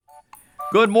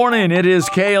Good morning. It is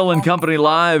Cail and Company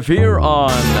live here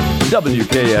on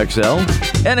WKXL,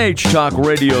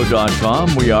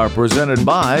 NHTalkRadio.com. We are presented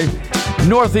by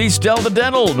Northeast Delta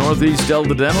Dental. Northeast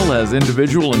Delta Dental has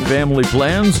individual and family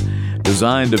plans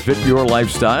designed to fit your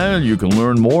lifestyle. You can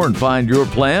learn more and find your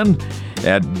plan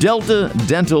at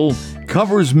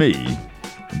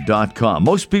deltadentalcoversme.com.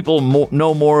 Most people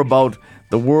know more about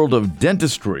the world of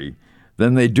dentistry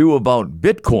than they do about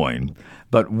Bitcoin.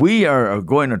 But we are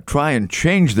going to try and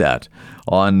change that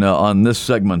on this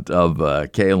segment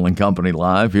of Cail and Company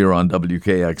Live here on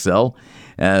WKXL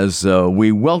as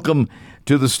we welcome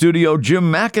to the studio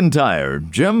Jim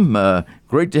McIntyre. Jim,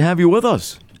 great to have you with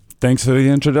us. Thanks for the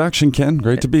introduction, Ken.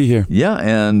 Great to be here. Yeah,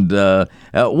 and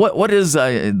what is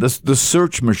the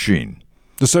Search Machine?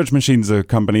 The Search Machine is a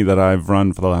company that I've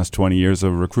run for the last 20 years,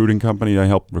 a recruiting company. I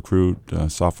help recruit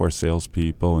software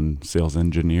salespeople and sales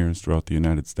engineers throughout the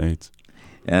United States.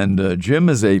 And Jim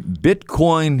is a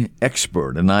Bitcoin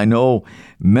expert, and I know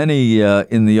many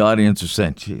in the audience are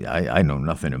saying, gee, I know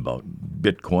nothing about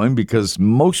Bitcoin, because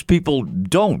most people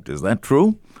don't. Is that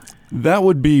true? That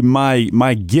would be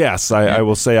my guess. I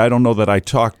will say I don't know that I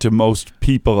talk to most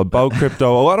people about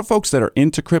crypto. A lot of folks that are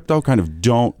into crypto kind of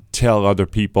don't tell other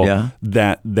people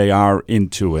that they are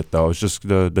into it, though. It's just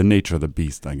the nature of the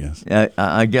beast, I guess.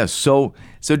 I guess. So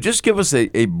just give us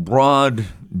a broad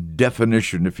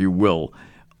definition, if you will,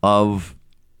 of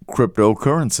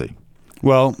cryptocurrency.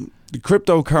 Well,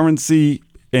 cryptocurrency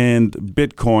and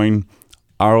Bitcoin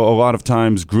are a lot of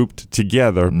times grouped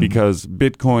together because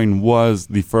Bitcoin was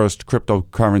the first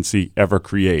cryptocurrency ever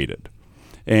created.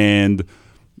 And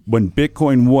when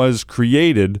Bitcoin was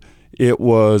created, it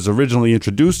was originally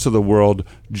introduced to the world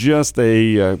just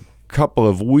a couple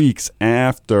of weeks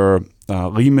after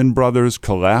Lehman Brothers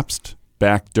collapsed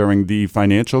back during the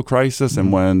financial crisis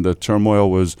and when the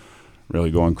turmoil was really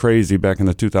going crazy back in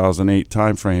the 2008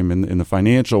 timeframe in the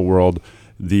financial world.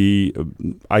 The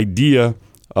idea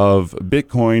of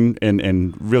Bitcoin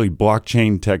and really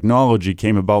blockchain technology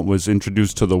came about, was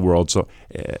introduced to the world. So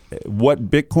what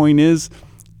Bitcoin is,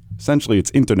 essentially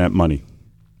it's internet money.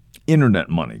 Internet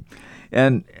money.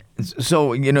 And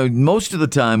so, most of the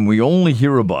time we only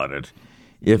hear about it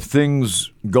if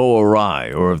things go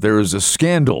awry or if there is a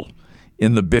scandal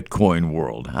in the Bitcoin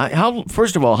world.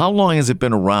 First of all, how long has it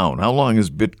been around? How long has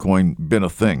Bitcoin been a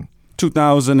thing?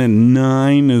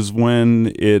 2009 is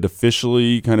when it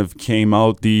officially kind of came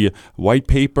out. The white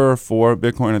paper for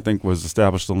Bitcoin, I think, was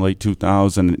established in late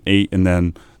 2008, and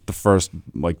then the first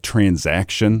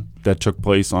transaction that took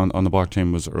place on the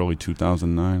blockchain was early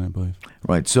 2009, I believe.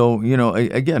 Right. So,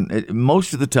 again,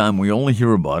 most of the time we only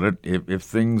hear about it if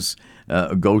things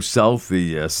go south.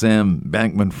 The Sam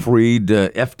Bankman-Fried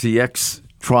FTX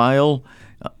trial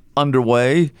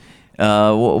underway.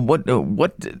 What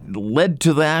led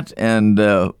to that, and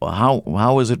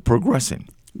how is it progressing?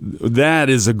 That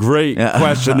is a great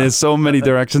question. There's so many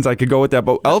directions I could go with that.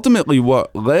 But ultimately,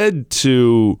 what led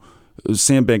to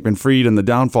Sam Bankman-Fried and the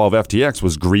downfall of FTX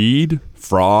was greed,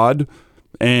 fraud,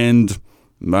 and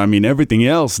everything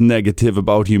else negative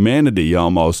about humanity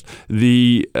almost.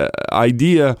 The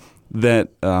idea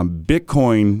that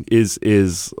Bitcoin is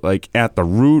at the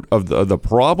root of the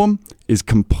problem is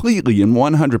completely and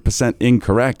 100%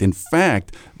 incorrect. In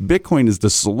fact, Bitcoin is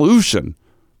the solution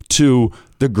to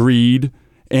the greed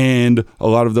and a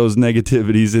lot of those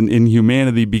negativities in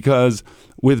humanity, because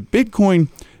with Bitcoin,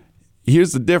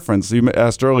 here's the difference. You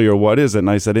asked earlier, what is it? And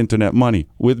I said internet money.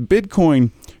 With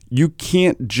Bitcoin, you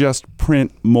can't just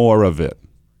print more of it.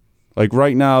 Like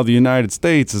right now, the United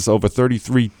States is over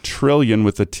 33 trillion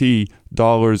with a T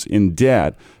dollars in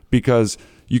debt, because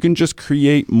you can just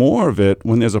create more of it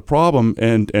when there's a problem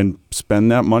and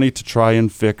spend that money to try and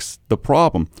fix the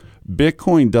problem.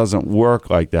 Bitcoin doesn't work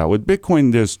like that. With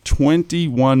Bitcoin, there's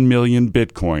 21 million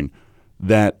Bitcoin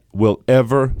that will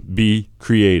ever be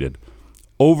created.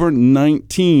 Over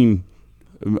 19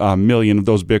 million of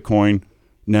those Bitcoin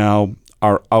now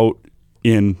are out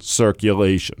in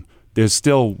circulation. There's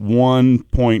still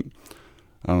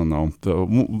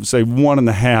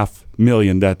 1.5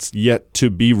 million that's yet to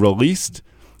be released,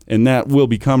 and that will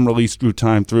become released through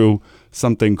time through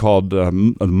something called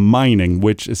mining,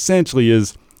 which essentially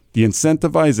is the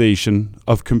incentivization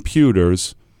of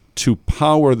computers to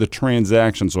power the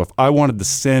transaction. So if I wanted to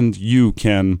send you,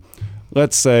 Ken,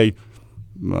 let's say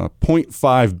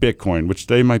 0.5 Bitcoin, which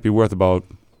today might be worth about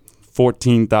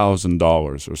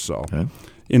 $14,000 or so. Okay.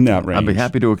 In that range. I'd be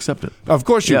happy to accept it. Of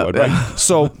course you would, right?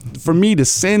 So for me to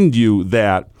send you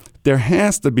that, there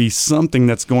has to be something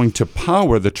that's going to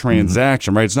power the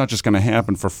transaction, right? It's not just going to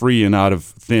happen for free and out of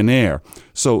thin air.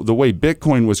 So the way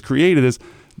Bitcoin was created is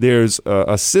there's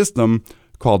a system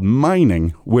called mining,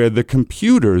 where the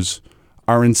computers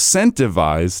are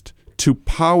incentivized to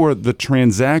power the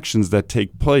transactions that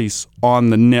take place on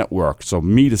the network. So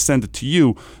me to send it to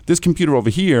you, this computer over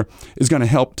here is going to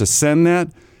help to send that.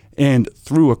 And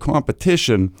through a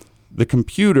competition, the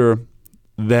computer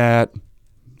that,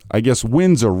 I guess,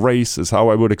 wins a race is how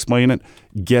I would explain it,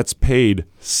 gets paid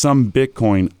some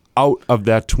Bitcoin out of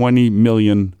that 21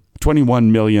 million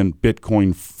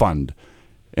Bitcoin fund.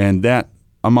 And that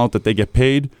amount that they get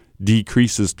paid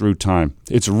decreases through time.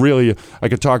 It's really, I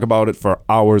could talk about it for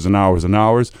hours and hours and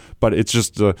hours, but it's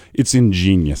just, it's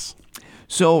ingenious.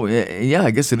 So, yeah,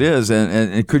 I guess it is.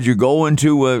 And could you go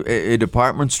into a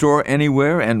department store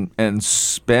anywhere and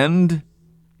spend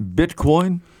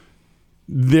Bitcoin?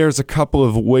 There's a couple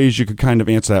of ways you could kind of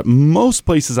answer that. Most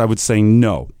places I would say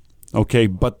no. Okay,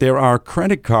 but there are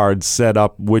credit cards set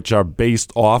up which are based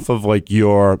off of like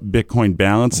your Bitcoin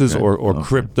balances or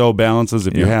crypto balances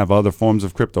if you have other forms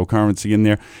of cryptocurrency in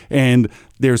there. And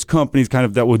there's companies kind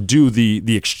of that will do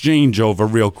the exchange over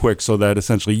real quick so that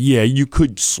essentially, you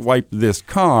could swipe this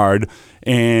card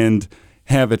and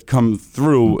have it come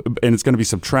through, and it's going to be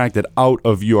subtracted out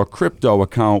of your crypto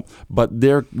account, but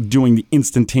they're doing the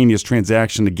instantaneous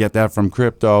transaction to get that from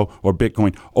crypto or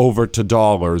Bitcoin over to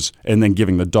dollars and then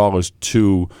giving the dollars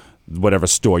to whatever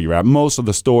store you're at. Most of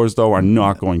the stores, though, are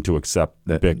not going to accept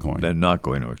Bitcoin. They're not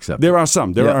going to accept There are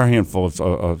some. There are a handful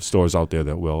of stores out there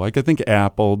that will. Like I think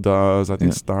Apple does. I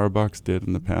think Starbucks did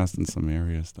in the past in some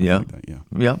areas. Stuff like that.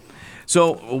 Yeah.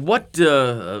 So what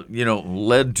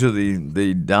led to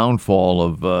the downfall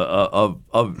of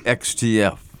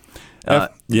XTF?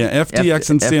 FTX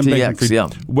and Sam Bankman-Fried. Yeah.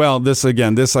 Well, this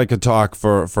I could talk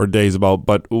for days about,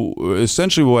 but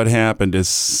essentially what happened is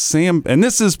Sam, and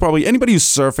this is probably anybody who's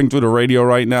surfing through the radio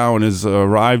right now and has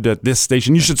arrived at this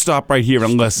station, you should stop right here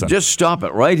and listen. Just stop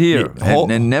it right here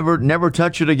and never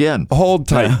touch it again. Hold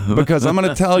tight, because I'm going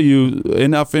to tell you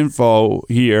enough info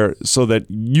here so that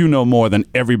you know more than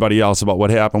everybody else about what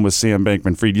happened with Sam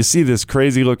Bankman-Fried. You see this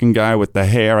crazy-looking guy with the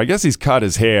hair. I guess he's cut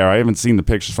his hair. I haven't seen the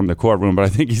pictures from the courtroom, but I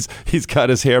think he's cut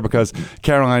his hair because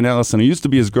Caroline Ellison, who used to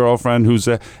be his girlfriend, who's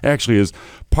actually his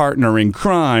partner in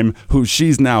crime, who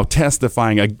she's now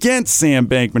testifying against Sam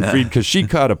Bankman-Fried because she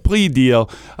cut a plea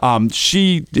deal.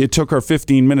 It took her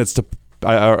 15 minutes to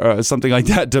something like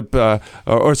that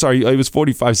it was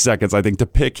 45 seconds, I think, to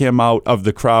pick him out of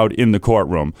the crowd in the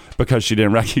courtroom because she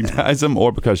didn't recognize him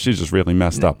or because she's just really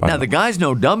messed up. Now, the guy's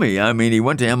no dummy. I mean, he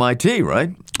went to MIT,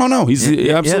 right? Oh, no, he's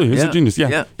absolutely. He's a genius.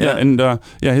 Yeah. And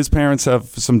his parents have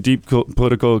some deep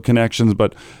political connections,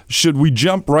 but should we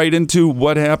jump right into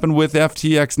what happened with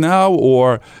FTX now,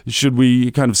 or should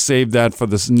we kind of save that for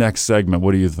this next segment?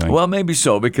 What do you think? Well, maybe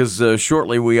so, because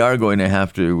shortly we are going to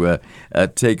have to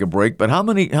take a break. But how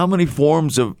many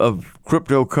forms of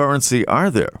cryptocurrency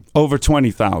are there? Over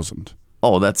 20,000.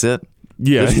 Oh, that's it?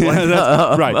 Yeah,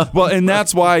 that's right. Well, and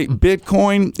that's why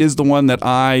Bitcoin is the one that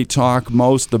I talk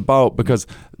most about, because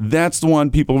that's the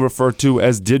one people refer to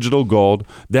as digital gold.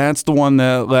 That's the one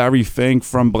that Larry Fink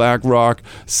from BlackRock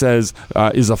says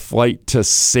is a flight to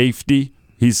safety.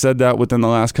 He said that within the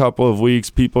last couple of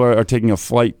weeks. People are taking a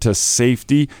flight to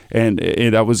safety, and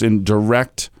that was in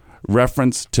direct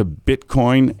reference to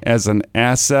Bitcoin as an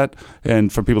asset.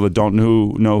 And for people that don't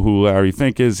know who Larry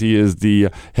Fink is, he is the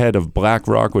head of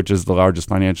BlackRock, which is the largest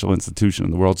financial institution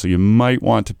in the world. So you might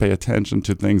want to pay attention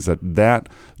to things that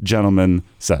gentleman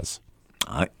says.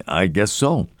 I guess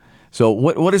so. So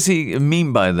what does he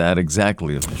mean by that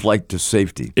exactly, a flight to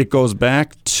safety? It goes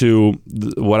back to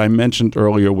what I mentioned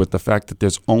earlier with the fact that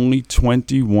there's only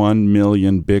 21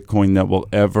 million Bitcoin that will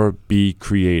ever be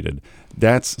created.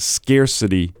 That's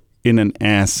scarcity in an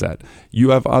asset.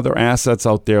 You have other assets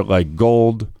out there like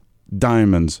gold,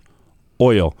 diamonds,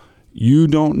 oil. You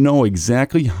don't know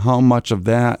exactly how much of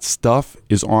that stuff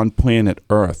is on planet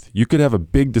Earth. You could have a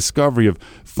big discovery of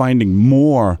finding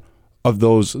more of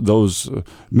those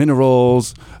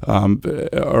minerals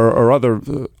or other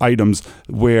items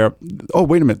where, oh,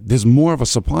 wait a minute, there's more of a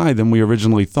supply than we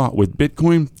originally thought. With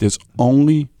Bitcoin, there's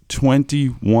only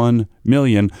 21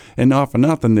 million. And not for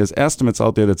nothing, there's estimates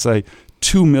out there that say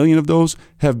 2 million of those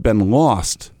have been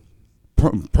lost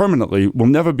permanently, will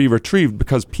never be retrieved,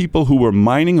 because people who were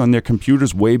mining on their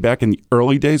computers way back in the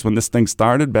early days when this thing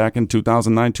started back in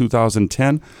 2009,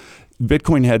 2010,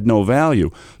 Bitcoin had no value.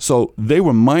 So they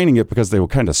were mining it because they were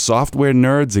kind of software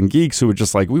nerds and geeks who were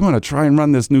just like, we want to try and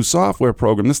run this new software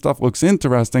program. This stuff looks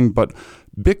interesting, but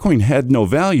Bitcoin had no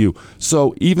value.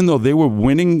 So even though they were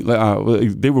winning,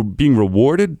 they were being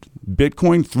rewarded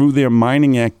Bitcoin through their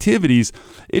mining activities,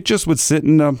 it just would sit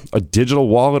in a digital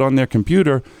wallet on their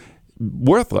computer,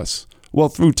 worthless. Well,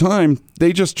 through time,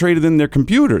 they just traded in their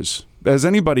computers as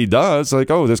anybody does, like,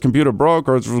 oh, this computer broke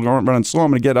or it's running slow,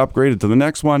 I'm going to get upgraded to the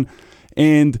next one.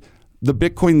 And the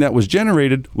Bitcoin that was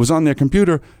generated was on their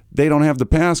computer. They don't have the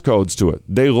passcodes to it.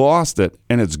 They lost it,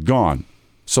 and it's gone.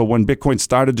 So when Bitcoin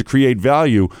started to create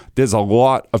value, there's a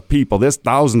lot of people, there's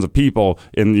thousands of people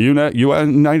in the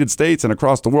United States and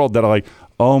across the world that are like,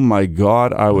 oh my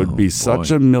God, I would be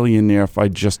such a millionaire if I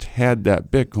just had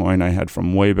that Bitcoin I had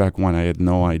from way back when. I had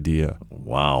no idea.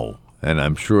 Wow. And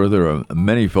I'm sure there are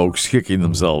many folks kicking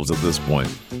themselves at this point.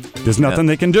 There's nothing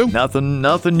they can do.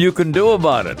 Nothing you can do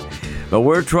about it. But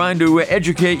we're trying to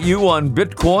educate you on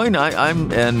Bitcoin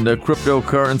and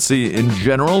cryptocurrency in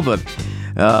general, but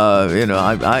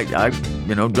I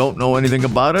don't know anything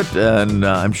about it, and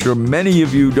I'm sure many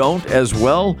of you don't as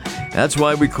well. That's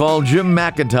why we called Jim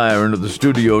McIntyre into the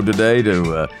studio today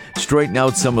to straighten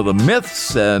out some of the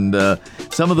myths and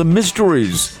some of the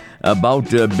mysteries about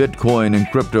Bitcoin and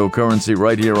cryptocurrency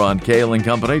right here on Cail &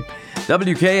 Company.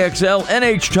 WKXL,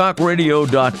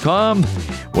 NHTalkRadio.com.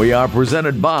 We are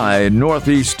presented by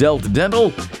Northeast Delta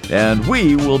Dental, and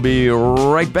we will be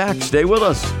right back. Stay with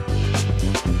us.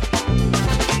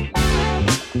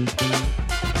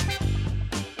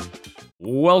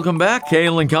 Welcome back,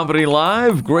 Cail & Company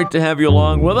Live. Great to have you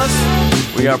along with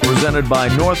us. We are presented by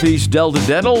Northeast Delta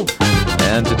Dental,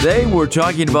 and today we're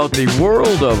talking about the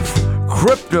world of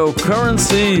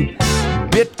cryptocurrency,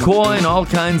 Bitcoin, all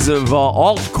kinds of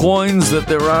altcoins that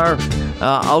there are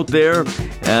out there.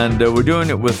 And we're doing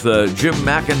it with Jim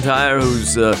McIntyre,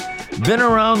 who's been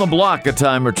around the block a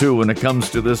time or two when it comes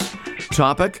to this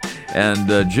topic.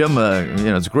 And Jim,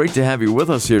 it's great to have you with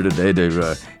us here today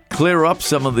to clear up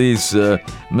some of these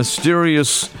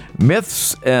mysterious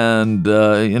myths and,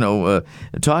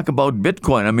 talk about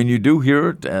Bitcoin. I mean, you do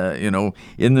hear it,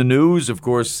 in the news. Of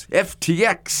course,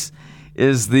 FTX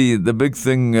is the big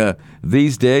thing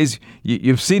these days.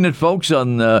 You've seen it, folks,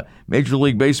 on Major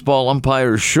League Baseball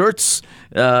umpires' shirts,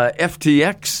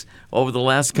 FTX, over the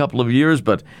last couple of years.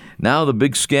 But now the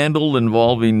big scandal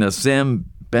involving Sam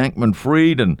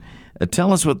Bankman-Fried. And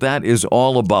tell us what that is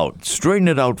all about. Straighten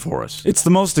it out for us. It's the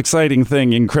most exciting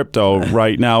thing in crypto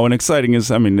right now. And exciting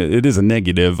is, it is a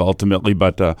negative ultimately,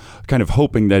 but kind of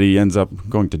hoping that he ends up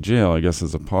going to jail, I guess,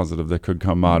 is a positive that could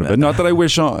come out of it. Not that I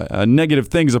wish negative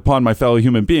things upon my fellow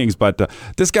human beings, but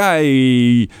this guy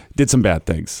did some bad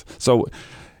things. So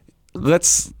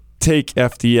let's take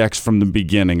FTX from the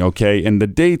beginning, okay? And the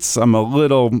dates, I'm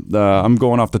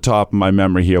going off the top of my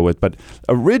memory here with, but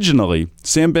originally,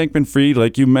 Sam Bankman-Fried,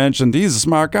 like you mentioned, he's a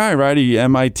smart guy, right? He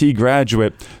MIT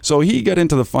graduate. So he got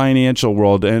into the financial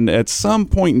world, and at some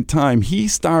point in time, he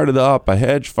started up a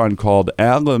hedge fund called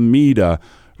Alameda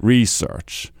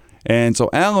Research. And so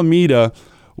Alameda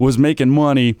was making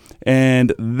money,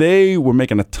 and they were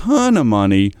making a ton of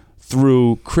money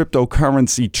through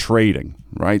cryptocurrency trading,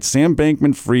 right? Sam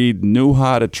Bankman-Fried knew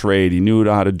how to trade. He knew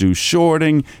how to do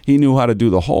shorting. He knew how to do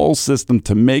the whole system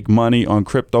to make money on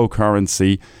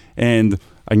cryptocurrency. And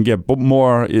I can get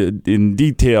more in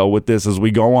detail with this as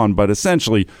we go on, but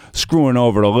essentially screwing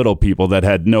over the little people that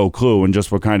had no clue and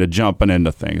just were kind of jumping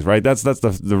into things, right? That's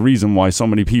the reason why so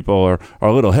many people are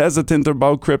a little hesitant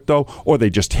about crypto, or they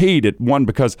just hate it. One,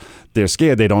 because they're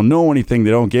scared. They don't know anything.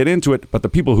 They don't get into it. But the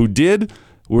people who didn't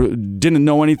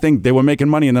know anything, they were making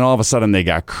money, and then all of a sudden they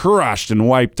got crushed and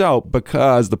wiped out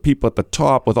because the people at the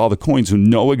top with all the coins who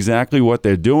know exactly what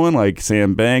they're doing, like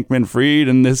Sam Bankman-Fried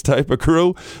and this type of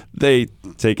crew, they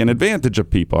taking advantage of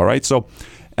people, all right? So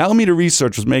Alameda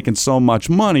Research was making so much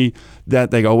money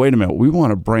that they go, wait a minute, we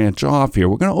want to branch off here.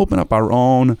 We're going to open up our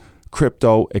own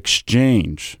crypto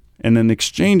exchange. And an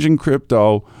exchange in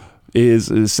crypto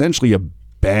is essentially a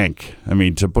bank. I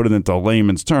mean, to put it into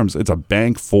layman's terms, it's a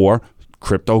bank for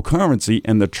cryptocurrency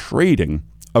and the trading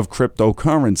of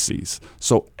cryptocurrencies.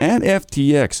 So at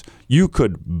FTX, you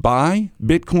could buy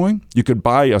Bitcoin, you could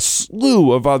buy a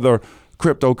slew of other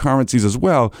cryptocurrencies as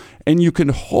well, and you can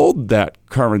hold that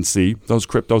currency, those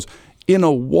cryptos, in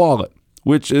a wallet,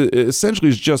 which essentially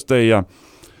is just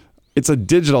it's a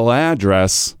digital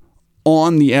address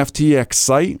on the FTX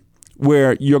site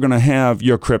where you're going to have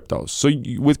your cryptos. So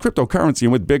with cryptocurrency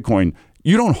and with Bitcoin,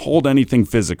 you don't hold anything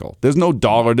physical. There's no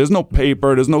dollar, there's no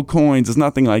paper, there's no coins, there's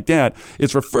nothing like that.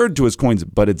 It's referred to as coins,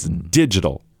 but it's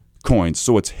digital coins.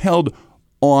 So it's held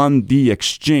on the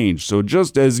exchange. So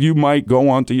just as you might go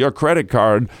onto your credit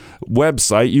card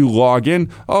website, you log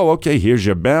in, oh, okay, here's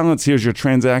your balance, here's your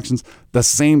transactions. The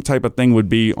same type of thing would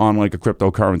be on like a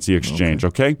cryptocurrency exchange,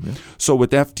 okay? Yeah. So with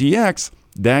FTX,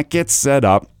 that gets set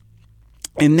up,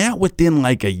 and that within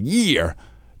like a year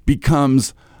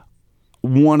becomes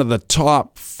one of the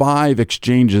top 5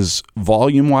 exchanges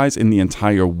volume-wise in the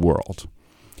entire world.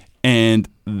 And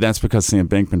that's because Sam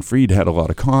Bankman-Fried had a lot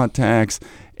of contacts.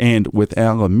 And with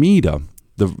Alameda,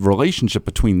 the relationship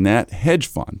between that hedge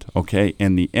fund, okay,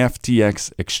 and the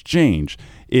FTX exchange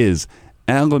is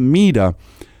Alameda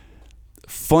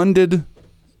funded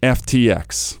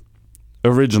FTX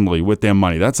originally with their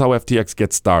money. That's how FTX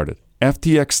gets started.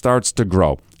 FTX starts to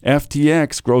grow.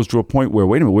 FTX grows to a point where,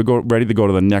 wait a minute, we're ready to go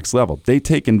to the next level. They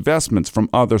take investments from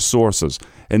other sources.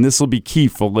 And this will be key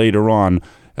for later on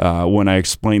when I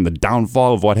explain the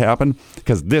downfall of what happened,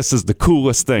 because this is the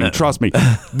coolest thing. Trust me,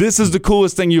 this is the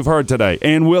coolest thing you've heard today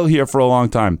and will hear for a long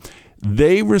time.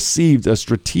 They received a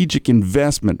strategic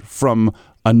investment from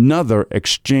another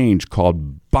exchange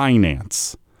called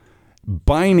Binance.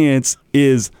 Binance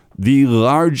is the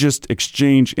largest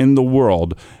exchange in the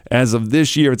world. As of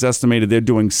this year, it's estimated they're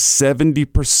doing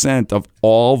 70% of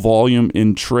all volume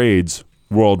in trades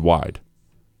worldwide.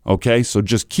 Okay, so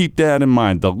just keep that in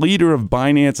mind. The leader of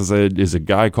Binance is a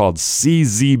guy called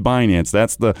CZ Binance.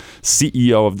 That's the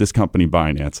CEO of this company,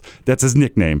 Binance. That's his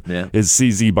nickname, is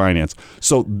CZ Binance.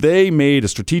 So they made a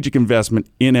strategic investment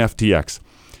in FTX.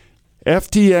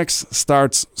 FTX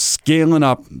starts scaling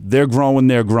up. They're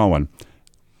growing.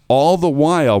 All the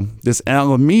while, this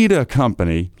Alameda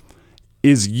company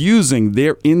is using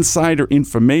their insider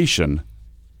information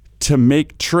to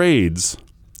make trades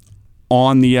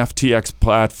on the FTX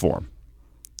platform.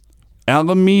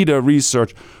 Alameda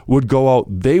Research would go out,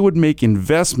 they would make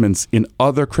investments in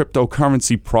other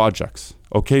cryptocurrency projects.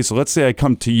 Okay, so let's say I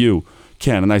come to you,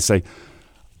 Ken, and I say,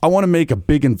 I want to make a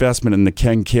big investment in the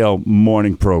Ken Cail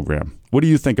morning program. What do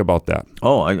you think about that?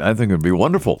 Oh, I think it would be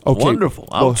wonderful. Okay. Wonderful.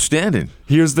 Outstanding. Well,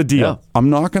 here's the deal. Yeah. I'm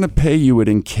not going to pay you it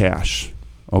in cash.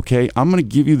 Okay? I'm going to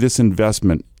give you this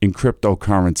investment in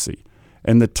cryptocurrency.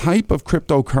 And the type of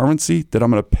cryptocurrency that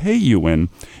I'm going to pay you in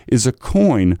is a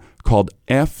coin called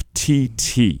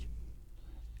FTT.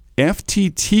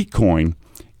 FTT coin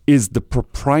is the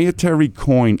proprietary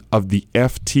coin of the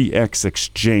FTX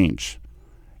exchange.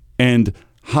 And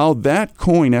how that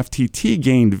coin, FTT,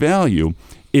 gained value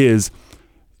is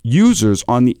users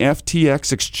on the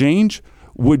FTX exchange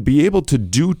would be able to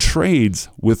do trades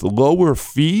with lower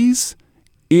fees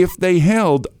if they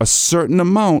held a certain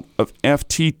amount of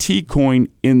FTT coin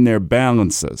in their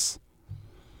balances.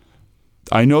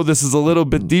 I know this is a little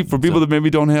bit deep for people that maybe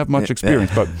don't have much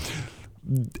experience, but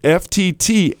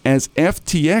FTT, as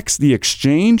FTX, the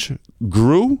exchange,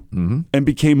 grew and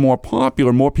became more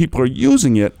popular, more people are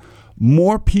using it,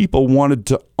 more people wanted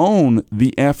to own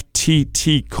the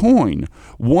FTT coin.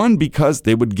 One, because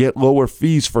they would get lower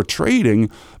fees for trading,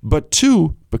 but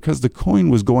two, because the coin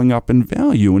was going up in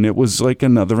value and it was like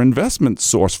another investment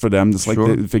source for them. It's like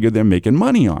they figured they're making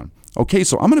money on. Okay,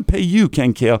 so I'm going to pay you,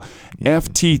 Ken Cail,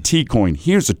 FTT coin.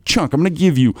 Here's a chunk. I'm going to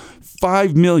give you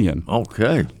 $5 million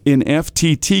in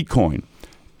FTT coin.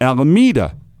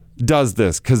 Alameda does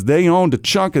this because they owned a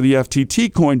chunk of the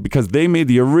FTT coin because they made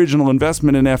the original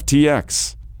investment in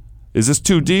FTX. Is this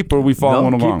too deep or are we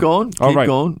following along? Keep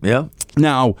going. Yeah.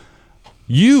 Now,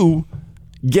 you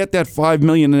get that $5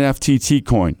 million in FTT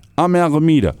coin. I'm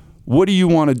Alameda. What do you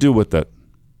want to do with it?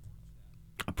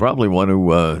 I probably want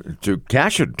to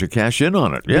cash in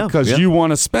on it. Yeah, because you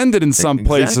want to spend it in some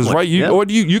places, right? Or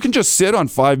you can just sit on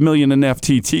 $5 million in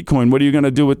FTT coin. What are you going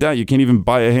to do with that? You can't even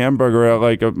buy a hamburger at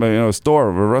like a store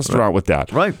or a restaurant with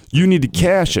that. Right. You need to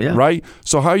cash it, right?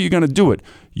 So how are you going to do it?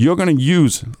 You're going to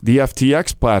use the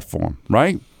FTX platform,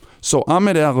 right? So I'm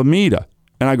at Alameda.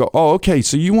 And I go, oh, okay,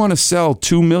 so you want to sell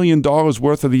 $2 million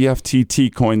worth of the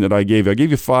FTT coin that I gave you. I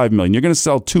gave you $5 million. You're going to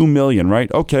sell $2 million,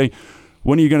 right? Okay.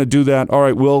 When are you going to do that? All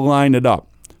right, we'll line it up.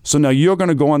 So now you're going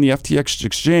to go on the FTX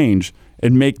exchange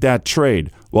and make that trade.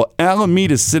 Well,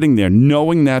 Alameda's sitting there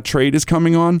knowing that trade is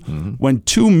coming on. When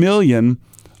 $2 million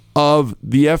of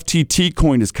the FTT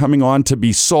coin is coming on to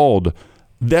be sold,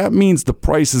 that means the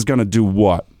price is going to do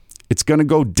what? It's going to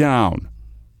go down.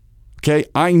 Okay,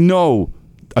 I know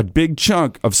a big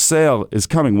chunk of sale is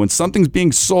coming. When something's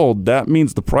being sold, that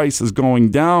means the price is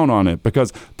going down on it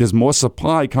because there's more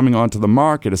supply coming onto the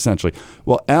market, essentially.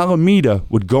 Well, Alameda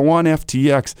would go on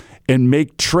FTX and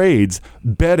make trades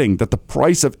betting that the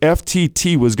price of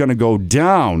FTT was going to go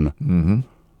down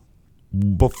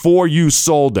before you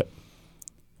sold it.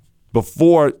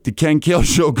 Before the Ken Cail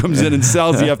show comes in and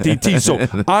sells the FTT.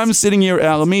 So I'm sitting here at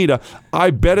Alameda.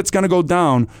 I bet it's going to go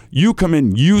down. You come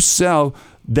in, you sell.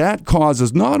 That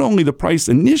causes not only the price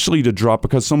initially to drop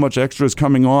because so much extra is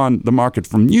coming on the market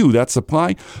from you, that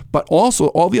supply, but also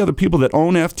all the other people that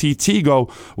own FTT go,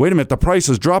 wait a minute, the price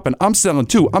is dropping. I'm selling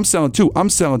too.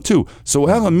 So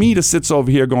Alameda sits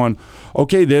over here going,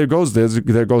 okay, there goes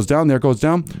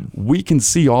down. We can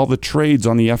see all the trades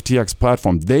on the FTX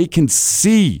platform. They can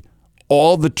see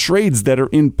all the trades that are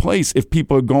in place if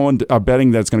people are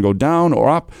betting that it's going to go down or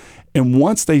up. And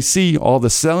once they see all the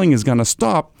selling is going to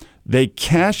stop, they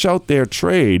cash out their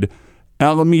trade.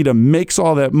 Alameda makes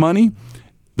all that money.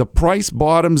 The price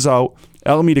bottoms out.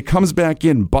 Alameda comes back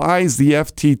in, buys the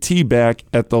FTT back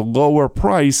at the lower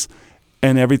price,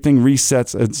 and everything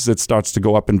resets as it starts to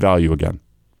go up in value again.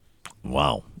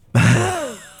 Wow.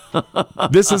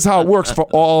 This is how it works for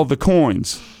all the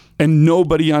coins. And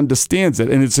nobody understands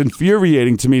it. And it's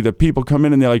infuriating to me that people come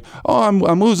in and they're like, oh,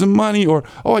 I'm losing money, or,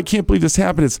 oh, I can't believe this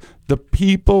happened. It's the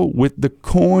people with the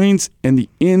coins and the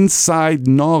inside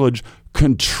knowledge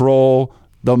control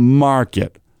the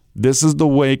market. This is the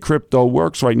way crypto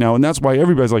works right now. And that's why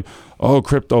everybody's like, oh,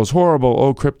 crypto's horrible.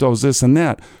 Oh, crypto's this and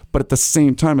that. But at the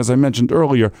same time, as I mentioned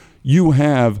earlier, you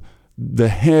have the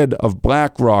head of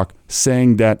BlackRock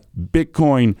saying that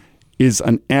Bitcoin is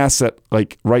an asset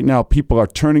like right now people are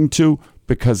turning to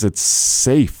because it's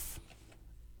safe.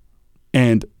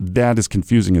 And that is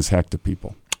confusing as heck to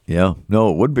people. Yeah, no,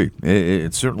 it would be.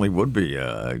 It certainly would be,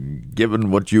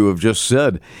 given what you have just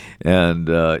said. And,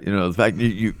 the fact that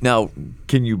you now,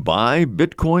 can you buy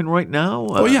Bitcoin right now?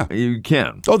 Oh, yeah. You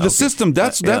can. Oh, the system,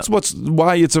 that's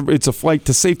why it's a flight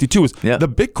to safety, too, is the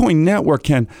Bitcoin network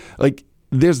can,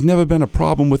 there's never been a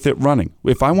problem with it running.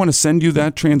 If I want to send you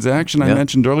that transaction I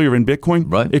mentioned earlier in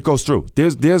Bitcoin, it goes through.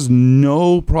 There's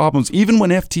no problems. Even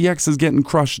when FTX is getting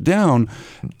crushed down,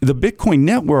 the Bitcoin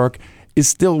network is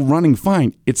still running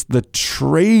fine. It's the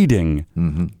trading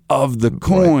of the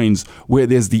coins where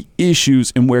there's the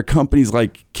issues and where companies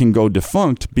can go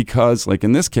defunct because,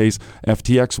 in this case,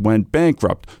 FTX went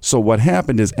bankrupt. So what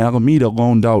happened is Alameda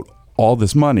loaned out all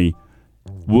this money.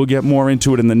 We'll get more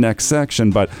into it in the next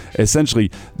section, but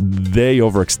essentially they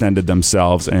overextended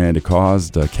themselves and it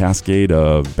caused a cascade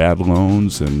of bad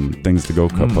loans and things to go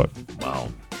kaput. Wow.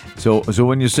 So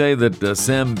when you say that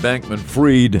Sam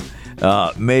Bankman-Fried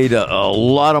made a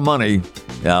lot of money,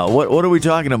 what are we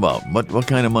talking about? What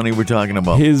kind of money are we talking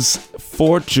about? His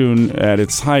fortune at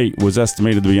its height was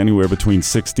estimated to be anywhere between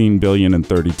 $16 billion and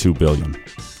 $32 billion.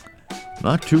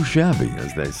 Not too shabby,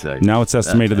 as they say. Now it's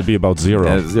estimated to be about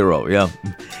zero. Zero, yeah.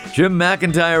 Jim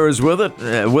McIntyre is with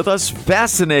us.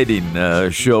 Fascinating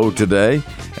show today.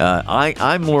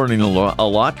 I'm learning a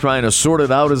lot, trying to sort it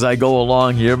out as I go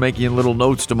along here, making little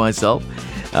notes to myself.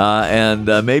 And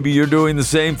maybe you're doing the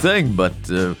same thing, but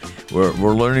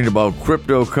we're learning about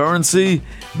cryptocurrency,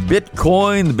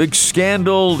 Bitcoin, the big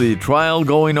scandal, the trial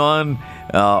going on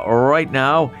right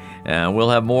now. And we'll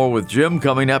have more with Jim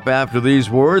coming up after these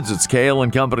words. It's Cail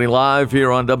and Company live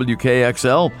here on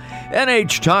WKXL,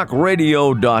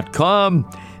 NHTalkRadio.com.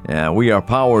 And we are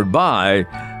powered by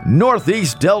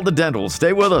Northeast Delta Dental.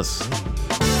 Stay with us.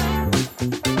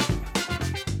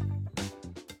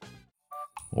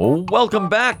 Welcome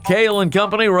back, Cail and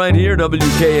Company, right here,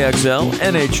 WKXL,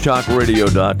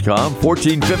 NHTalkRadio.com,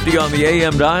 1450 on the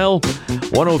AM dial,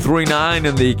 1039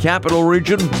 in the capital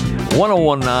region,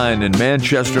 1019 in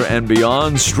Manchester and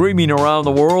beyond, streaming around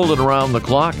the world and around the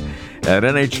clock at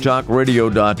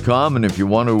NHTalkRadio.com. And if you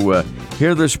want to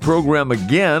hear this program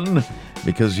again,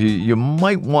 because you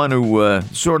might want to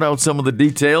sort out some of the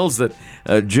details that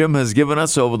Jim has given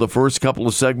us over the first couple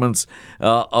of segments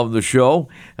of the show,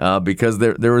 because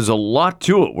there is a lot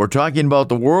to it. We're talking about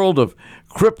the world of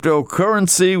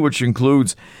cryptocurrency, which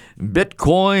includes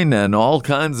Bitcoin and all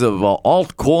kinds of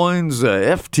altcoins,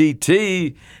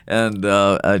 FTT, and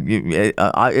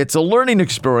it's a learning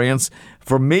experience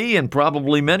for me and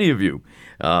probably many of you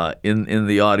in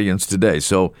the audience today.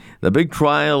 So the big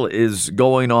trial is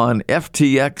going on,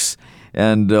 FTX,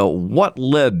 and what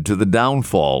led to the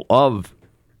downfall of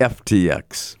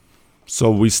FTX? So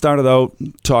we started out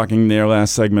talking there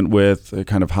last segment with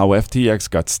kind of how FTX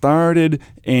got started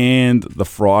and the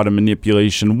fraud and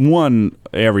manipulation, one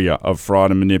area of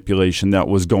fraud and manipulation that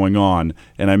was going on.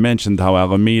 And I mentioned how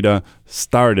Alameda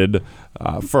started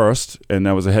first, and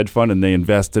that was a hedge fund, and they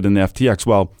invested in FTX.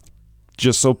 Well,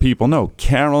 just so people know,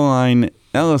 Caroline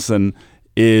Ellison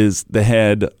is the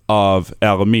head of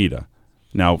Alameda.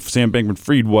 Now, Sam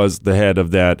Bankman-Fried was the head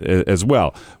of that as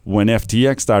well. When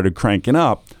FTX started cranking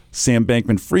up, Sam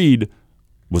Bankman-Fried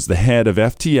was the head of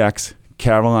FTX.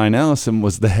 Caroline Ellison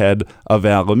was the head of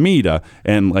Alameda.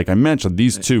 And like I mentioned,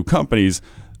 these two companies,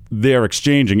 they're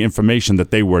exchanging information that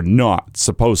they were not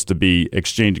supposed to be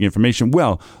exchanging information.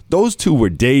 Well, those two were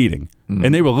dating.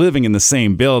 And they were living in the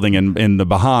same building in the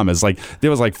Bahamas. Like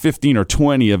there was like 15 or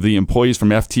 20 of the employees from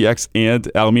FTX and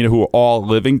Alameda who were all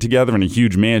living together in a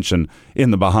huge mansion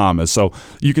in the Bahamas. So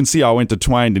you can see how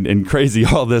intertwined and crazy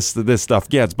all this stuff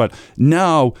gets. But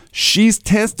now she's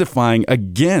testifying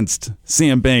against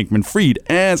Sam Bankman-Fried,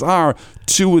 as are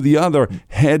two of the other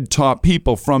head top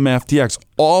people from FTX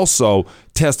also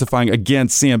testifying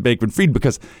against Sam Bankman-Fried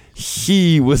because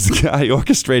he was the guy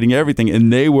orchestrating everything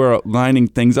and they were lining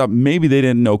things up. Maybe they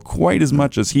didn't know quite as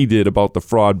much as he did about the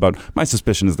fraud, but my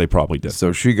suspicion is they probably did.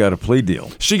 So she got a plea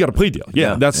deal. She got a plea deal.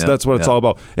 Yeah, that's what it's all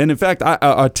about. And in fact,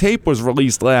 a tape was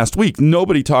released last week.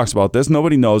 Nobody talks about this.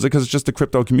 Nobody knows it because it's just the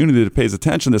crypto community that pays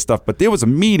attention to this stuff. But there was a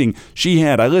meeting she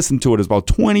had. I listened to it. It was about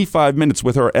 25 minutes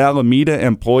with her Alameda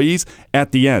employees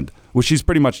at the end, where she's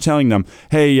pretty much telling them,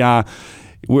 hey,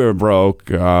 we're broke.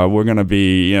 We're going to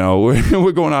be,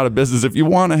 we're going out of business. If you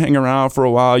want to hang around for a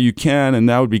while, you can, and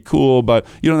that would be cool, but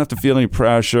you don't have to feel any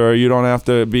pressure. You don't have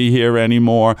to be here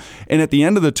anymore. And at the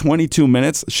end of the 22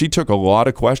 minutes, she took a lot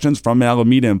of questions from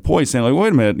Alameda employees saying, like,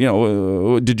 wait a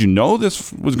minute, did you know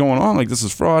this was going on? Like, this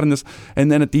is fraud and this.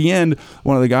 And then at the end,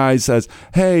 one of the guys says,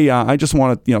 hey, I just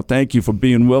want to, thank you for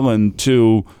being willing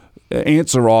to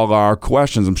answer all our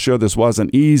questions. I'm sure this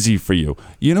wasn't easy for you.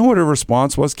 You know what her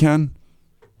response was, Ken?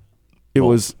 It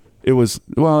was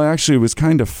actually, it was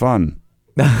kind of fun.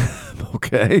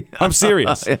 Okay. I'm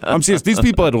serious. I'm serious. These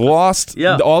people had lost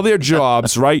all their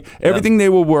jobs, right? Everything they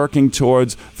were working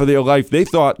towards for their life. They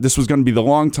thought this was going to be the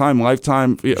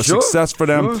lifetime success for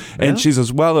them. Sure. And she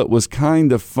says, well, it was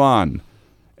kind of fun.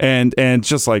 And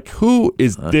just like, who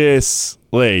is this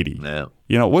lady?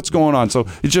 Yeah. What's going on? So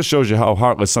it just shows you how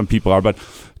heartless some people are. But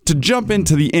to jump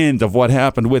into the end of what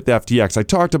happened with FTX, I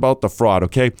talked about the fraud,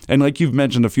 okay? And like you've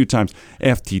mentioned a few times,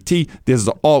 FTT, there's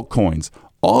the altcoins.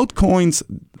 Altcoins,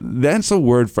 that's a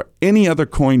word for any other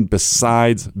coin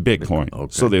besides Bitcoin.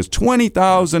 Okay. So there's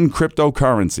 20,000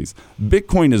 cryptocurrencies.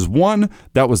 Bitcoin is one.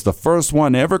 That was the first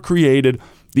one ever created.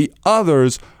 The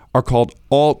others are called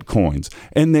altcoins.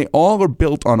 And they all are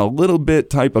built on a little bit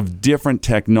type of different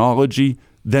technology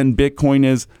than Bitcoin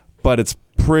is, but it's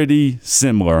pretty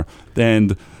similar.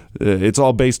 And it's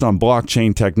all based on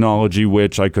blockchain technology,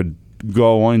 which I could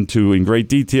go into in great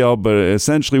detail, but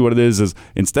essentially what it is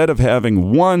instead of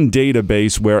having one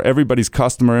database where everybody's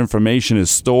customer information is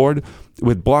stored,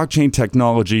 with blockchain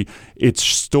technology, it's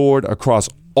stored across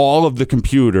all of the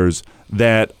computers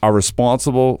that are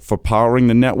responsible for powering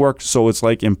the network. So it's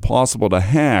like impossible to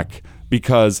hack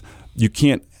because you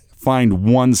can't find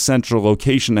one central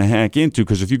location to hack into,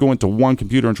 because if you go into one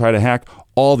computer and try to hack,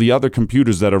 all the other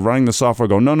computers that are running the software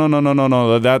go, no,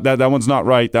 that one's not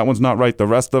right. That one's not right. The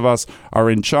rest of us are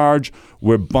in charge.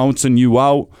 We're bouncing you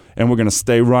out, and we're going to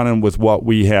stay running with what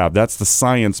we have. That's the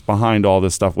science behind all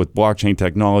this stuff with blockchain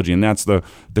technology, and that's the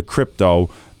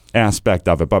crypto aspect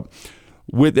of it. But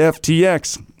with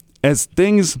FTX, as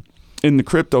things in the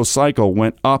crypto cycle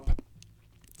went up,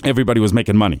 everybody was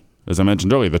making money. As I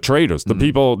mentioned earlier, the traders, the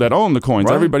people that own the coins,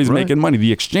 everybody's making money.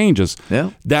 The exchanges. Yeah.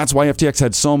 That's why FTX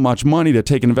had so much money. They're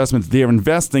taking investments. They're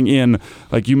investing in,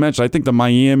 like you mentioned, I think the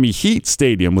Miami Heat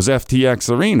Stadium was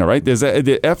FTX Arena, right? The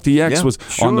FTX was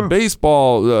on the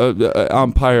baseball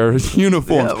umpire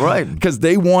uniform. Yeah, right. Because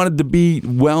they wanted to be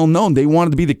well known. They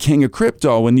wanted to be the king of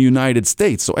crypto in the United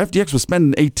States. So FTX was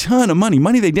spending a ton of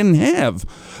money they didn't have.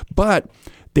 But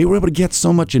they were able to get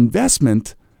so much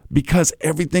investment because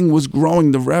everything was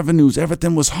growing, the revenues,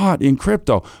 everything was hot in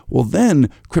crypto. Well, then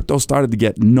crypto started to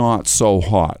get not so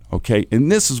hot, okay?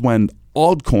 And this is when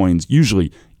altcoins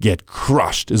usually get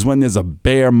crushed, is when there's a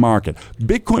bear market.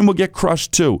 Bitcoin will get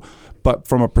crushed too, but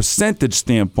from a percentage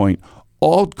standpoint,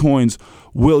 altcoins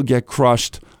will get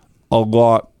crushed a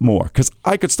lot more. Because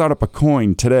I could start up a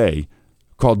coin today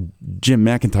called Jim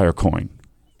McIntyre coin,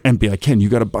 and be like, Ken, you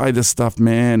got to buy this stuff,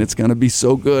 man. It's going to be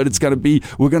so good. It's going to be,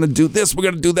 we're going to do this, we're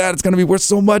going to do that. It's going to be worth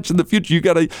so much in the future. You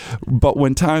got to, but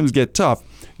when times get tough,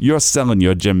 you're selling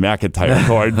your Jim McIntyre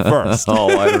coin first.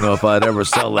 Oh, I don't know if I'd ever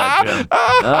sell that, Jim.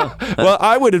 Well,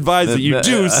 I would advise that you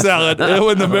do sell it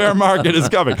when the bear market is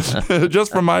coming.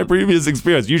 Just from my previous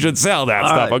experience, you should sell that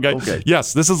stuff, right, okay?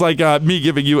 Yes, this is like me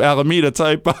giving you Alameda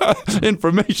type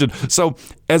information. So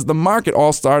as the market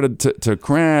all started to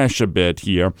crash a bit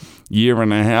here, year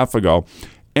and a half ago,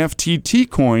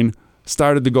 FTT coin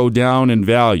started to go down in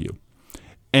value.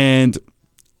 And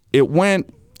it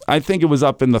went, I think it was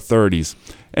up in the 30s.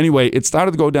 Anyway, it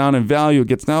started to go down in value. It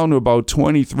gets down to about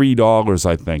 $23,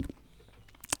 I think.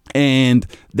 And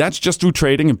that's just through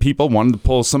trading and people wanted to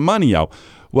pull some money out.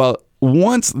 Well,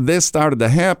 once this started to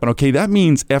happen, okay, that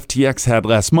means FTX had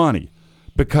less money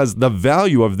because the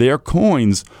value of their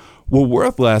coins were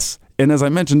worth less And as I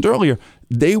mentioned earlier,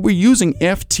 they were using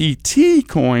FTT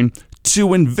coin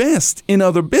to invest in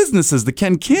other businesses, the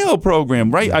Cail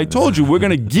program, right? I told you we're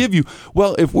going to give you,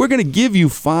 well, if we're going to give you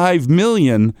 $5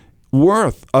 million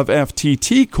worth of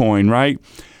FTT coin, right,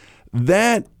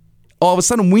 that all of a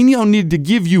sudden we now need to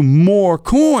give you more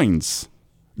coins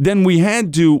than we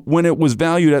had to when it was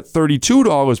valued at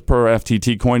 $32 per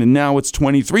FTT coin, and now it's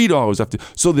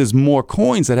 $23. So there's more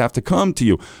coins that have to come to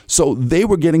you. So they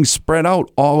were getting spread out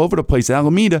all over the place.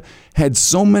 Alameda had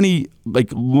so many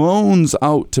like loans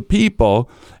out to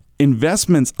people,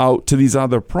 investments out to these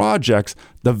other projects.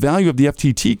 The value of the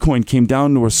FTT coin came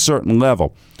down to a certain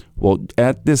level. Well,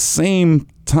 at this same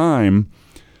time,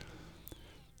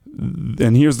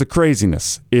 and here's the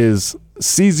craziness, is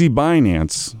CZ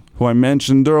Binance, who I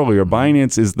mentioned earlier.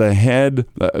 Binance is the head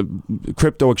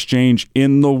crypto exchange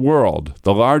in the world,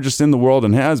 the largest in the world,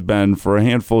 and has been for a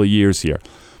handful of years here.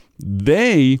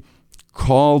 They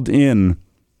called in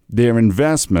their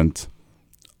investment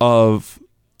of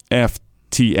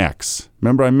FTX.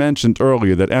 Remember I mentioned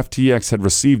earlier that FTX had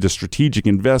received a strategic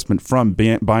investment from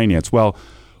Binance. Well,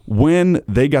 when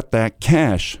they got that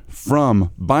cash from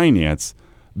Binance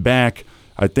back,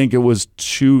 I think it was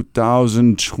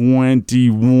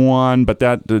 2021, but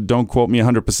that don't quote me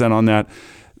 100% on that.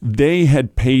 They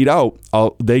had paid out,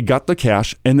 they got the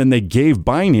cash, and then they gave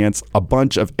Binance a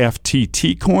bunch of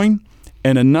FTT coin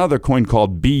and another coin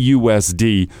called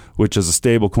BUSD, which is a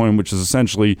stable coin, which is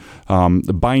essentially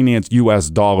the Binance US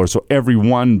dollar. So every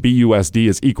one BUSD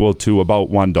is equal to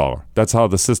about $1. That's how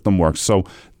the system works. So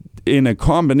in a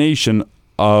combination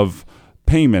of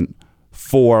payment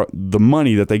for the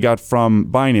money that they got from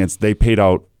Binance, they paid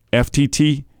out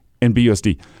FTT and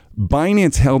BUSD.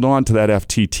 Binance held on to that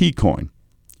FTT coin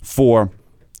for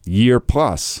a year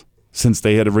plus since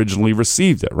they had originally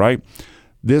received it, right?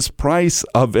 This price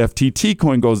of FTT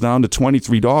coin goes down to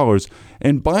 $23,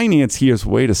 and Binance hears,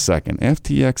 wait a second,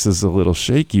 FTX is a little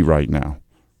shaky right now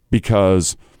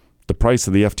because the price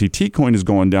of the FTT coin is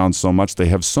going down so much. They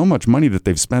have so much money that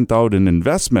they've spent out in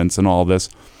investments and all this.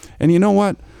 And you know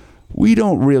what? We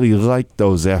don't really like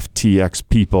those FTX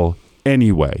people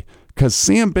anyway, because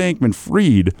Sam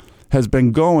Bankman-Fried has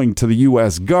been going to the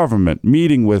U.S. government,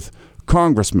 meeting with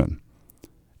congressmen,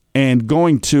 and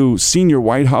going to senior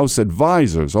White House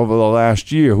advisors over the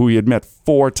last year, who he had met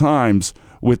 4 times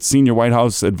with senior White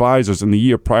House advisors in the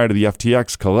year prior to the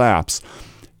FTX collapse,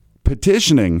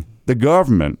 petitioning the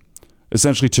government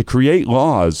essentially to create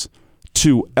laws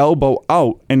to elbow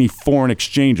out any foreign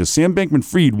exchanges. Sam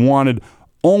Bankman-Fried wanted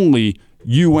only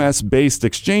U.S.-based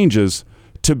exchanges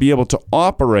to be able to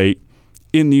operate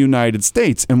in the United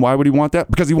States. And why would he want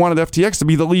that? Because he wanted FTX to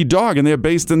be the lead dog, and they're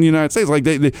based in the United States. Like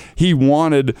he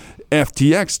wanted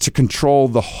FTX to control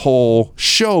the whole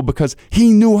show because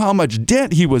he knew how much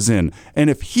debt he was in. And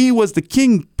if he was the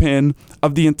kingpin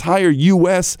of the entire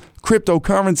U.S.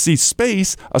 cryptocurrency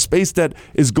space, a space that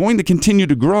is going to continue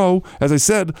to grow, as I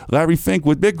said, Larry Fink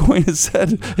with Bitcoin has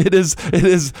said it is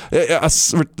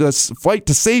a flight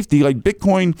to safety. Like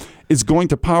Bitcoin is going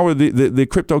to power the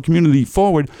crypto community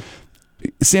forward.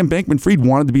 Sam Bankman-Fried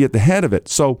wanted to be at the head of it.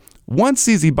 So once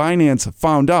CZ Binance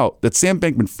found out that Sam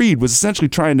Bankman-Fried was essentially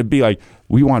trying to be like,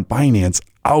 we want Binance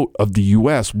out of the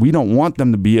U.S. We don't want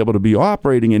them to be able to be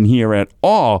operating in here at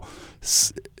all.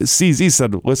 CZ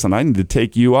said, listen, I need to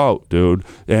take you out, dude.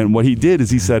 And what he did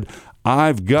is he said,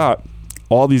 I've got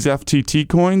all these FTT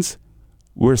coins.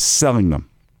 We're selling them.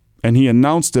 And he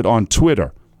announced it on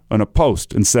Twitter on a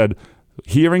post and said,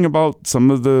 hearing about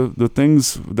some of the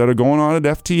things that are going on at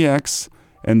FTX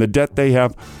and the debt they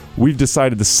have, we've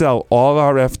decided to sell all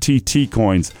our FTT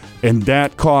coins. And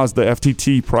that caused the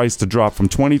FTT price to drop from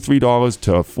 $23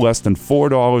 to less than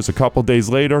 $4. A couple days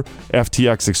later,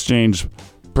 FTX exchange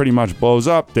pretty much blows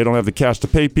up. They don't have the cash to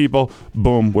pay people.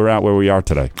 Boom, we're at where we are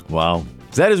today. Wow.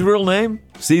 Is that his real name?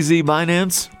 CZ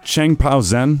Binance? Cheng-Pao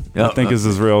Zhen, I think is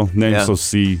his real name. Yeah. So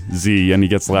CZ, and he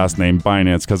gets last name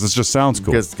Binance because it just sounds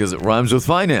cool. Because it rhymes with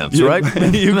finance, right?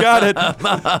 You got it.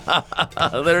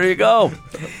 There you go.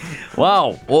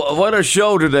 Wow. Well, what a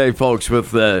show today, folks,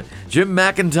 with Jim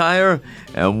McIntyre.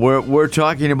 And we're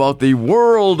talking about the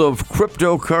world of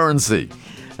cryptocurrency.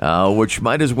 Which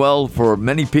might as well, for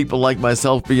many people like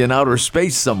myself, be in outer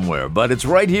space somewhere. But it's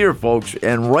right here, folks,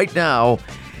 and right now.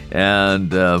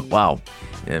 And, wow,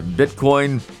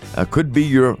 Bitcoin could be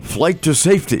your flight to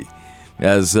safety,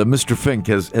 as Mr. Fink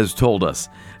has told us,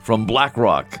 from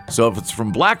BlackRock. So if it's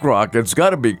from BlackRock, it's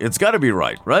got to be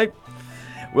right?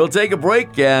 We'll take a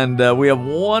break, and we have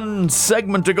one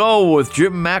segment to go with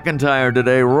Jim McIntyre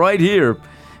today, right here.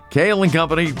 Cail and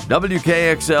Company,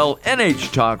 WKXL,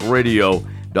 NH Talk Radio,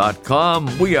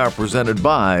 enthusiast.com. We are presented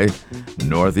by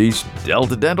Northeast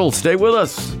Delta Dental. Stay with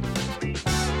us.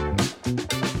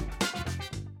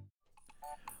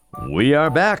 We are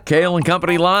back. Cail and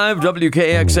Company Live,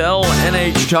 WKXL,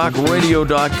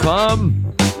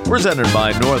 NHTalkRadio.com, presented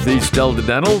by Northeast Delta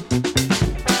Dental.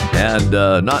 And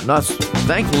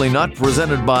thankfully not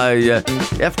presented by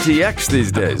FTX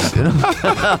these days.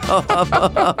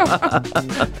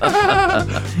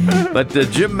 But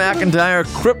Jim McIntyre,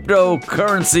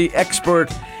 cryptocurrency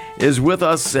expert, is with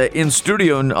us in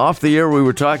studio. And off the air we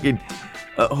were talking,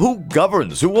 who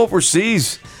governs, who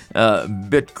oversees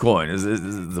Bitcoin? Is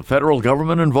the federal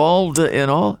government involved at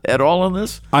all in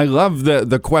this? I love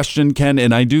the question, Ken,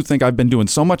 and I do think I've been doing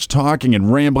so much talking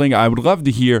and rambling. I would love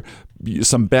to hear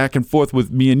some back and forth with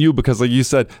me and you, because like you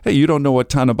said, hey, you don't know a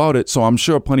ton about it, so I'm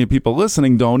sure plenty of people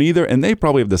listening don't either, and they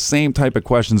probably have the same type of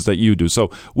questions that you do.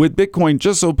 So with Bitcoin,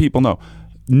 just so people know,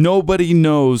 nobody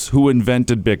knows who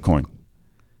invented Bitcoin.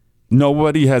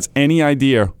 Nobody has any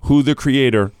idea who the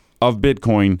creator of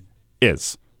Bitcoin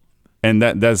is. And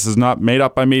this is not made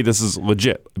up by me. This is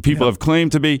legit. People have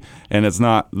claimed to be, and it's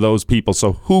not those people.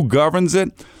 So who governs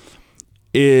it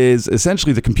is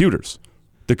essentially the computers.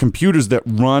 The computers that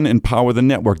run and power the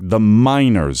network, the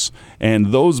miners.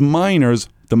 And those miners,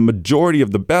 the majority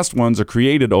of the best ones are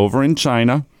created over in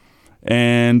China.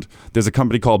 And there's a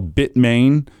company called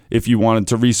Bitmain. If you wanted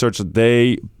to research it,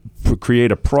 they create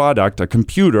a product, a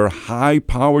computer,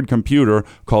 high-powered computer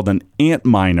called an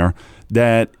Antminer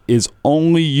that is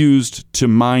only used to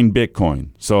mine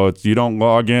Bitcoin. So you don't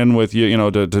log in with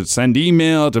to send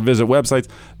email, to visit websites.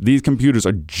 These computers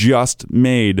are just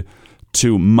made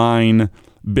to mine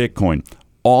Bitcoin.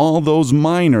 All those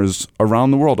miners around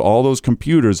the world, all those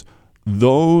computers,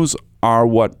 those are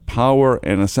what power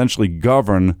and essentially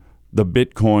govern the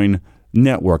Bitcoin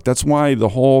network. That's why the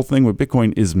whole thing with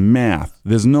Bitcoin is math.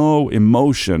 There's no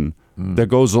emotion that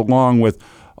goes along with,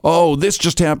 oh, this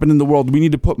just happened in the world, we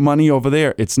need to put money over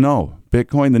there. It's no.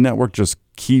 Bitcoin, the network just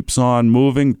keeps on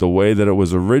moving the way that it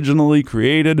was originally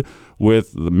created,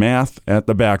 with the math at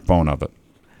the backbone of it.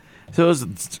 So is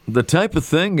it the type of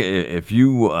thing, if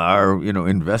you are,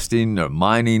 investing or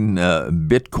mining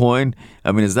Bitcoin,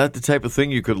 I mean, is that the type of thing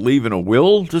you could leave in a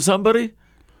will to somebody?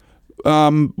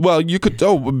 Well, you could.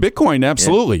 Oh, Bitcoin,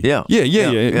 absolutely. Yeah.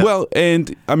 Well,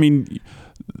 and I mean,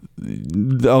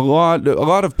 a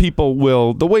lot of people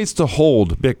will. The ways to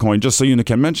hold Bitcoin, just so you know,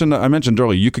 I mentioned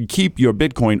earlier, you could keep your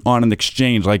Bitcoin on an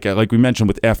exchange, like we mentioned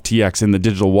with FTX in the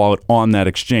digital wallet on that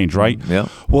exchange, right? Yeah.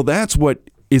 Well, that's what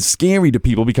is scary to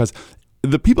people, because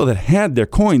the people that had their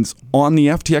coins on the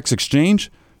FTX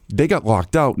exchange, they got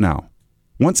locked out now.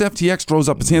 Once FTX throws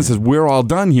up its hand and says, we're all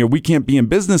done here, we can't be in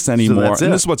business anymore, so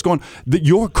and this is what's going on,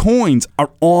 your coins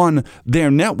are on their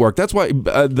network. That's why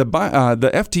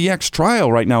the FTX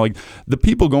trial right now, like the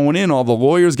people going in, all the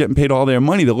lawyers getting paid all their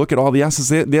money to look at all the assets,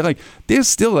 they're like, there's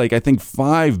still like, I think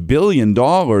 $5 billion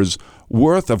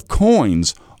worth of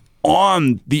coins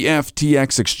on the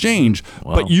FTX exchange,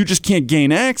 but you just can't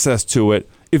gain access to it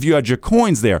if you had your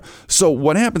coins there. So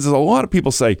what happens is a lot of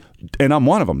people say, and I'm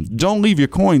one of them, don't leave your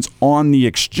coins on the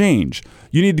exchange.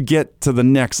 You need to get to the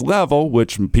next level,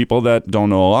 which people that don't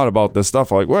know a lot about this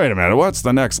stuff are like, wait a minute, what's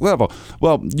the next level?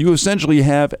 Well, you essentially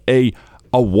have a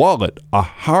wallet, a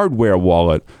hardware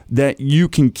wallet that you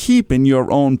can keep in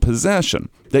your own possession,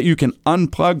 that you can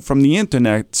unplug from the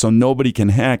internet so nobody can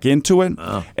hack into it.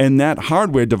 And that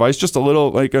hardware device, just a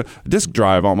little like a disk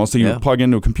drive almost, that you plug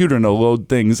into a computer and it'll load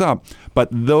things up. But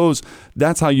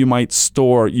that's how you might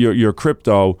store your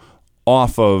crypto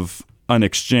off of an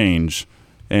exchange.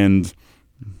 And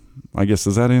I guess,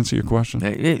 does that answer your question?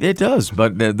 It does,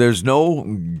 but there's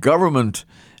no government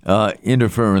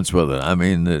interference with it. I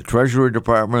mean, the Treasury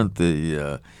Department,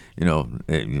 the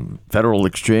Federal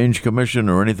Exchange Commission,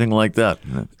 or anything like that.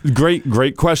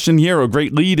 Great question here. A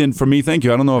great lead-in for me. Thank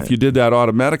you. I don't know if you did that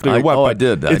automatically or what. I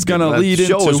did. It's going to lead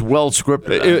into... The show is well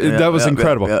scripted. That was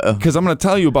incredible. Because I'm going to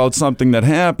tell you about something that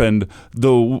happened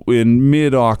in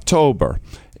mid-October.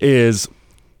 Is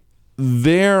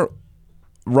there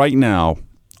right now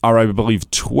are, I believe,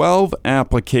 12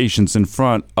 applications in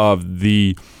front of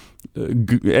the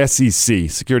SEC,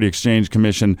 Security Exchange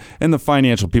Commission, and the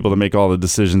financial people that make all the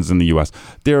decisions in the U.S.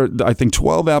 There are, I think,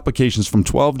 12 applications from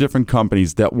 12 different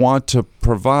companies that want to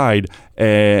provide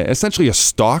essentially a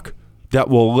stock that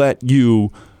will let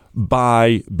you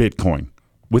buy Bitcoin.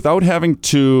 Without having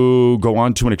to go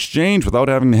on to an exchange, without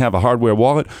having to have a hardware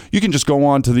wallet, you can just go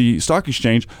on to the stock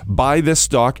exchange, buy this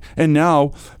stock, and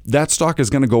now that stock is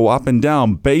going to go up and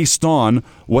down based on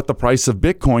what the price of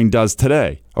Bitcoin does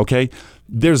today, okay?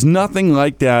 There's nothing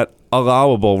like that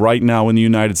allowable right now in the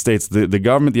United States. The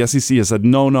government, the SEC, has said,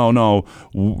 no,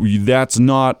 that's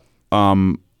not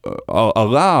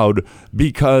allowed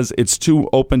because it's too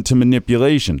open to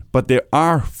manipulation. But there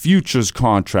are futures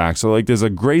contracts. So like there's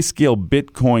a Grayscale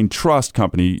Bitcoin Trust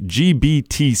Company,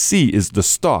 GBTC is the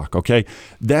stock, okay?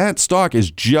 That stock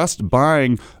is just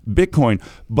buying Bitcoin,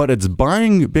 but it's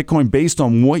buying Bitcoin based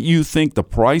on what you think the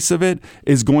price of it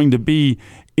is going to be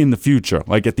in the future,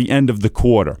 like at the end of the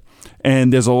quarter.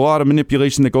 And there's a lot of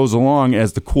manipulation that goes along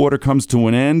as the quarter comes to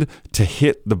an end to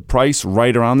hit the price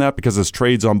right around that, because there's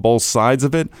trades on both sides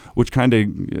of it, which kind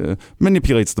of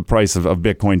manipulates the price of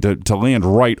Bitcoin to land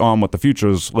right on what the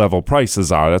futures level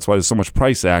prices are. That's why there's so much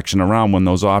price action around when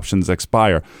those options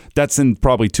expire. That's in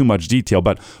probably too much detail.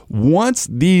 But once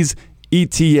these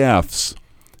ETFs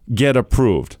get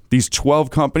approved, these 12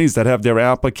 companies that have their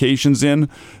applications in,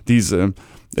 these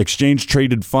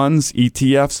exchange-traded funds,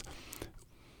 ETFs,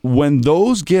 when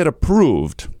those get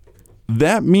approved,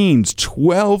 that means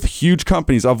 12 huge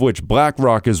companies, of which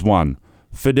BlackRock is one,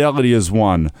 Fidelity is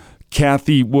one,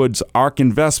 Cathie Wood's ARK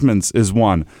Investments is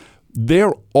one.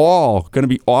 They're all going to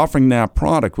be offering that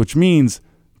product, which means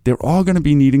they're all going to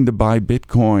be needing to buy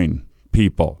Bitcoin,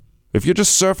 people. If you're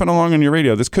just surfing along on your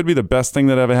radio, this could be the best thing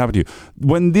that ever happened to you.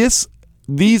 When these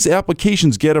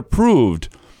applications get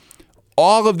approved,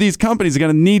 all of these companies are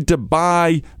going to need to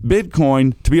buy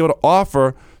Bitcoin to be able to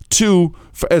offer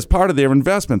as part of their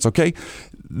investments, okay?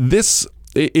 This,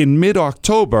 in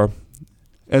mid-October,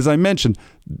 as I mentioned,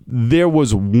 there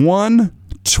was one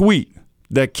tweet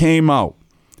that came out.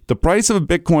 The price of a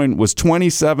Bitcoin was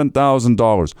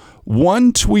 $27,000.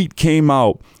 One tweet came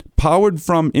out, powered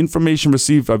from information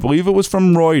received, I believe it was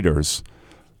from Reuters,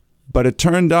 but it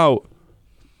turned out,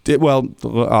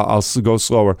 I'll go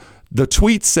slower. The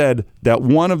tweet said that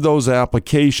one of those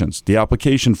applications, the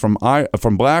application from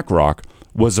BlackRock,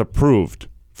 was approved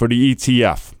for the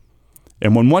ETF.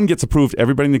 And when one gets approved,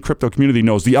 everybody in the crypto community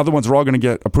knows the other ones are all going to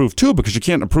get approved too, because you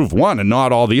can't approve one and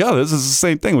not all the others. It's the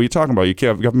same thing. What are you talking about?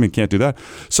 Government can't do that.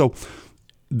 So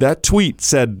that tweet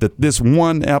said that this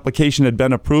one application had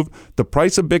been approved. The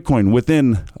price of Bitcoin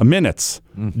within minutes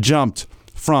jumped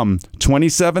from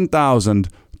 $27,000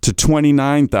 to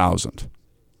 $29,000.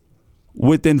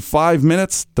 Within 5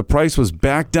 minutes, the price was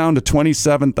back down to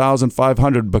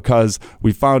 $27,500 because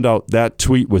we found out that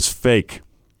tweet was fake.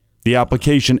 The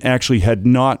application actually had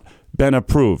not been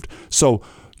approved. So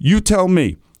you tell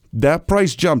me, that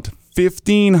price jumped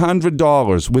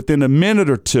 $1,500 within a minute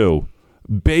or two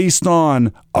based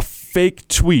on a fake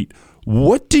tweet.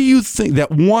 What do you think,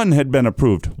 that one had been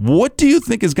approved, what do you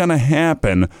think is going to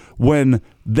happen when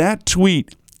that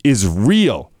tweet is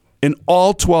real and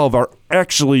all 12 are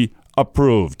actually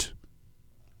approved?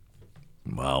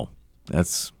 Wow.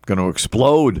 That's going to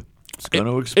explode. It's going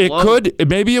to explode. It could.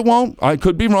 Maybe it won't. I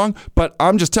could be wrong. But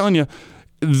I'm just telling you,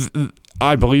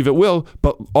 I believe it will.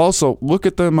 But also, look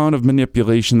at the amount of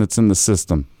manipulation that's in the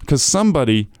system. Because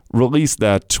somebody released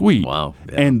that tweet. Wow.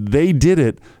 Yeah. And they did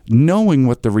it knowing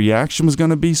what the reaction was going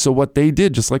to be. So what they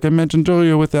did, just like I mentioned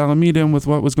earlier with Alameda and with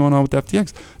what was going on with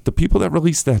FTX, the people that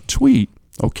released that tweet,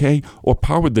 okay, or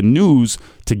powered the news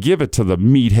to give it to the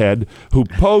meathead who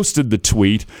posted the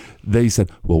tweet, they said,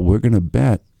 well, we're going to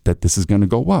bet that this is going to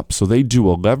go up. So they do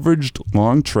a leveraged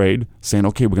long trade saying,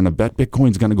 okay, we're going to bet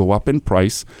Bitcoin's going to go up in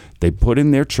price. They put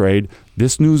in their trade.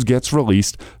 This news gets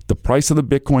released. The price of the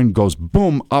Bitcoin goes,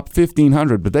 boom, up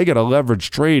 1,500, but they get a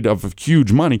leveraged trade of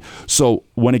huge money. So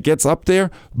when it gets up there,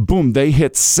 boom, they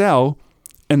hit sell,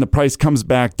 and the price comes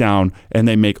back down, and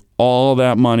they make all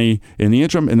that money in the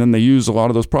interim, and then they use a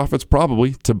lot of those profits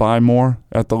probably to buy more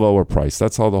at the lower price.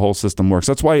 That's how the whole system works.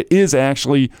 That's why it is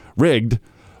actually rigged,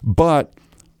 but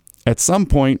at some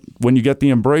point, when you get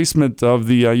the embracement of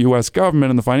the U.S.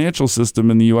 government and the financial system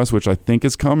in the U.S., which I think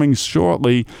is coming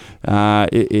shortly,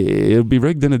 it'll be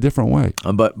rigged in a different way.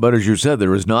 But as you said,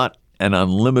 there is not an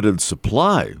unlimited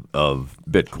supply of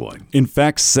Bitcoin. In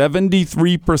fact,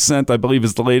 73%, I believe,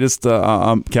 is the latest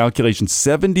calculation.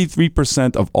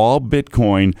 73% of all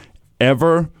Bitcoin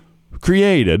ever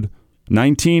created,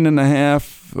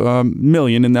 19.5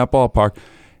 million in that ballpark,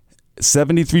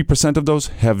 73% of those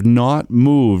have not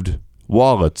moved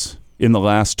wallets in the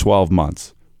last 12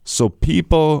 months. So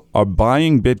people are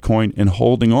buying Bitcoin and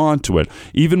holding on to it,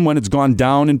 even when it's gone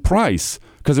down in price,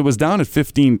 because it was down at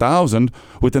 15,000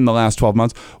 within the last 12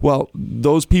 months. Well,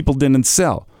 those people didn't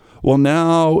sell. Well,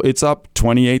 now it's up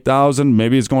 28,000.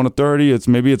 Maybe it's going to 30.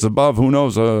 Maybe it's above. Who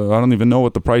knows? I don't even know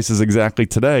what the price is exactly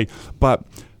today. But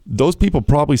those people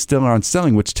probably still aren't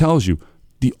selling, which tells you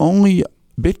the only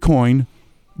Bitcoin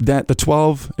that the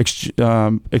 12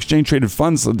 exchange-traded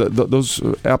funds, those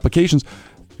applications,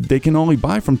 they can only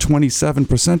buy from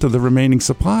 27% of the remaining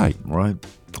supply. Right.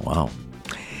 Wow.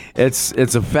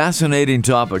 It's a fascinating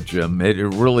topic, Jim. It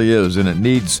really is, and it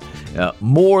needs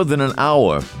more than an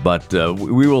hour, but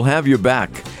we will have you back,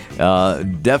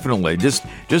 definitely. Just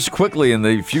quickly, in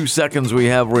the few seconds we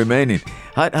have remaining,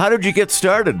 how did you get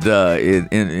started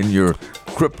in your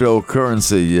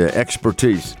cryptocurrency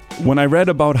expertise? When I read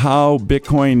about how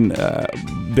Bitcoin,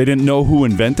 they didn't know who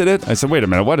invented it, I said, wait a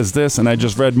minute, what is this? And I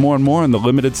just read more and more, and the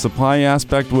limited supply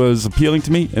aspect was appealing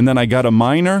to me. And then I got a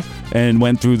miner and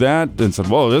went through that and said,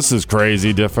 whoa, this is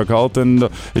crazy difficult. And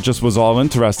it just was all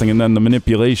interesting. And then the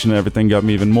manipulation and everything got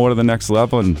me even more to the next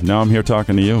level. And now I'm here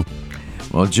talking to you.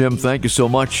 Well, Jim, thank you so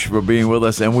much for being with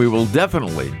us. And we will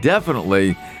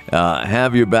definitely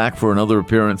have you back for another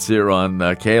appearance here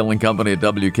on Cail and Company at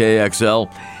WKXL.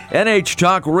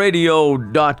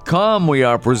 NHTalkRadio.com. We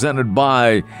are presented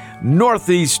by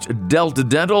Northeast Delta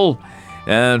Dental.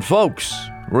 And folks,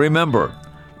 remember,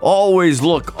 always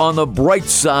look on the bright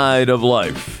side of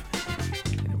life.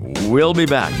 We'll be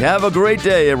back. Have a great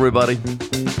day, everybody.